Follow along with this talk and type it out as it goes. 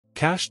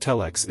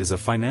CashTelex is a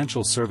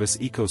financial service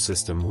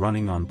ecosystem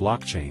running on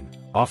blockchain,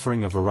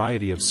 offering a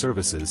variety of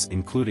services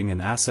including an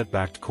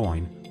asset-backed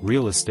coin,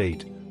 real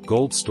estate,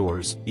 gold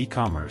stores,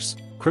 e-commerce,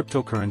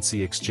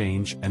 cryptocurrency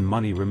exchange and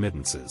money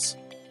remittances.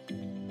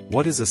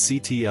 What is a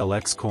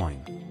CTLX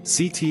coin?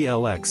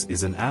 CTLX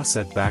is an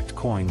asset-backed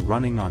coin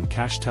running on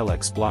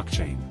CashTelex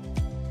blockchain.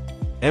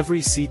 Every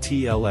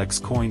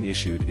CTLX coin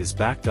issued is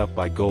backed up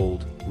by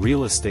gold,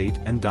 real estate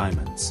and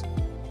diamonds.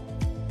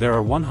 There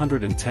are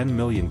 110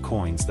 million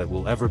coins that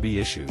will ever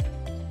be issued.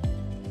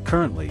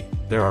 Currently,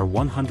 there are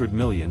 100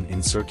 million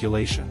in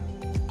circulation.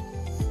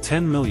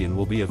 10 million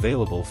will be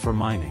available for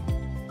mining.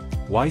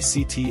 Why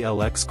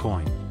CTLX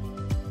coin?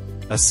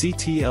 A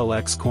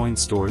CTLX coin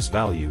stores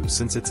value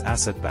since it's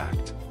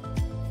asset-backed.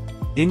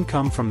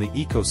 Income from the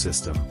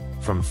ecosystem,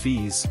 from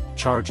fees,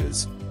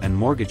 charges, and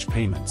mortgage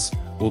payments,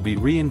 will be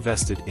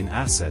reinvested in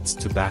assets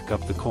to back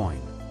up the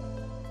coin.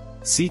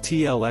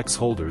 CTLX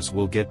holders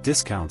will get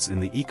discounts in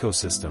the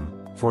ecosystem,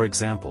 for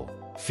example,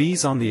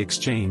 fees on the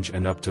exchange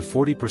and up to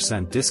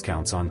 40%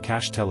 discounts on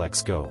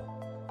CashTelex Go.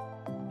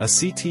 A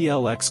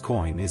CTLX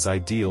coin is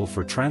ideal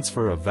for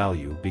transfer of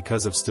value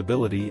because of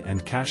stability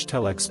and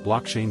CashTelex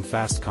blockchain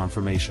fast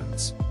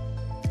confirmations.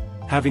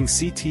 Having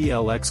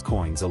CTLX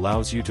coins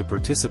allows you to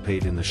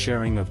participate in the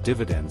sharing of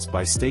dividends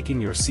by staking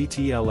your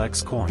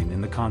CTLX coin in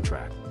the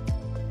contract.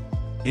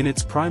 In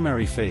its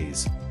primary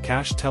phase,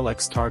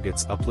 CashTelex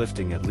targets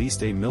uplifting at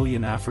least 1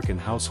 million African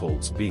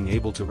households being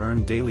able to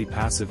earn daily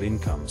passive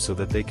income so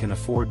that they can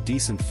afford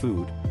decent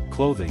food,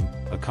 clothing,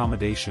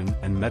 accommodation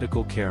and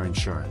medical care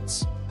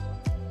insurance.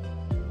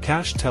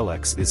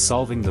 CashTelex is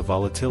solving the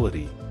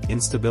volatility,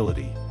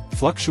 instability,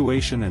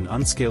 fluctuation and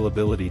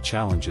unscalability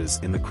challenges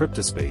in the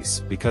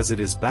cryptospace because it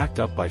is backed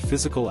up by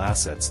physical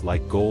assets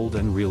like gold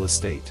and real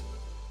estate.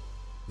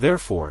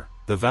 Therefore,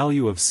 the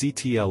value of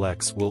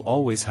CTLX will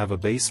always have a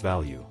base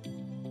value.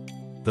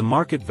 The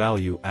market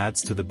value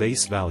adds to the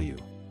base value.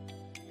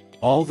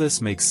 All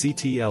this makes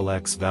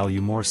CTLX value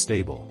more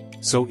stable,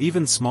 so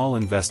even small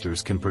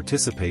investors can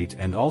participate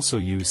and also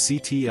use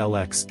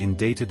CTLX in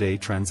day-to-day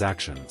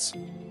transactions.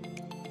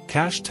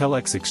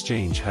 CashTelex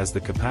exchange has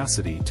the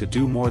capacity to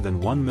do more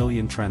than 1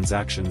 million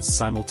transactions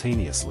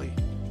simultaneously.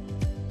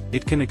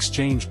 It can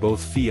exchange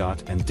both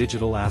fiat and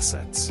digital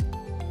assets.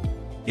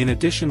 In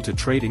addition to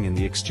trading in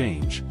the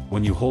exchange,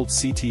 when you hold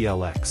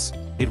CTLX,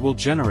 it will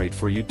generate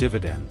for you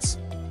dividends.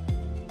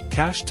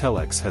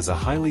 CashTelex has a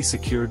highly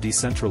secure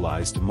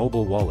decentralized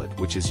mobile wallet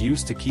which is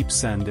used to keep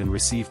send and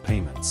receive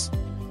payments.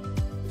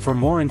 For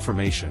more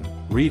information,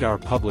 read our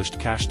published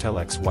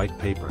CashTelex white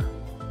paper.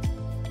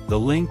 The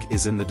link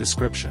is in the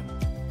description.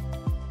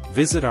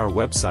 Visit our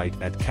website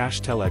at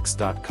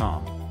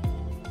cashtelex.com.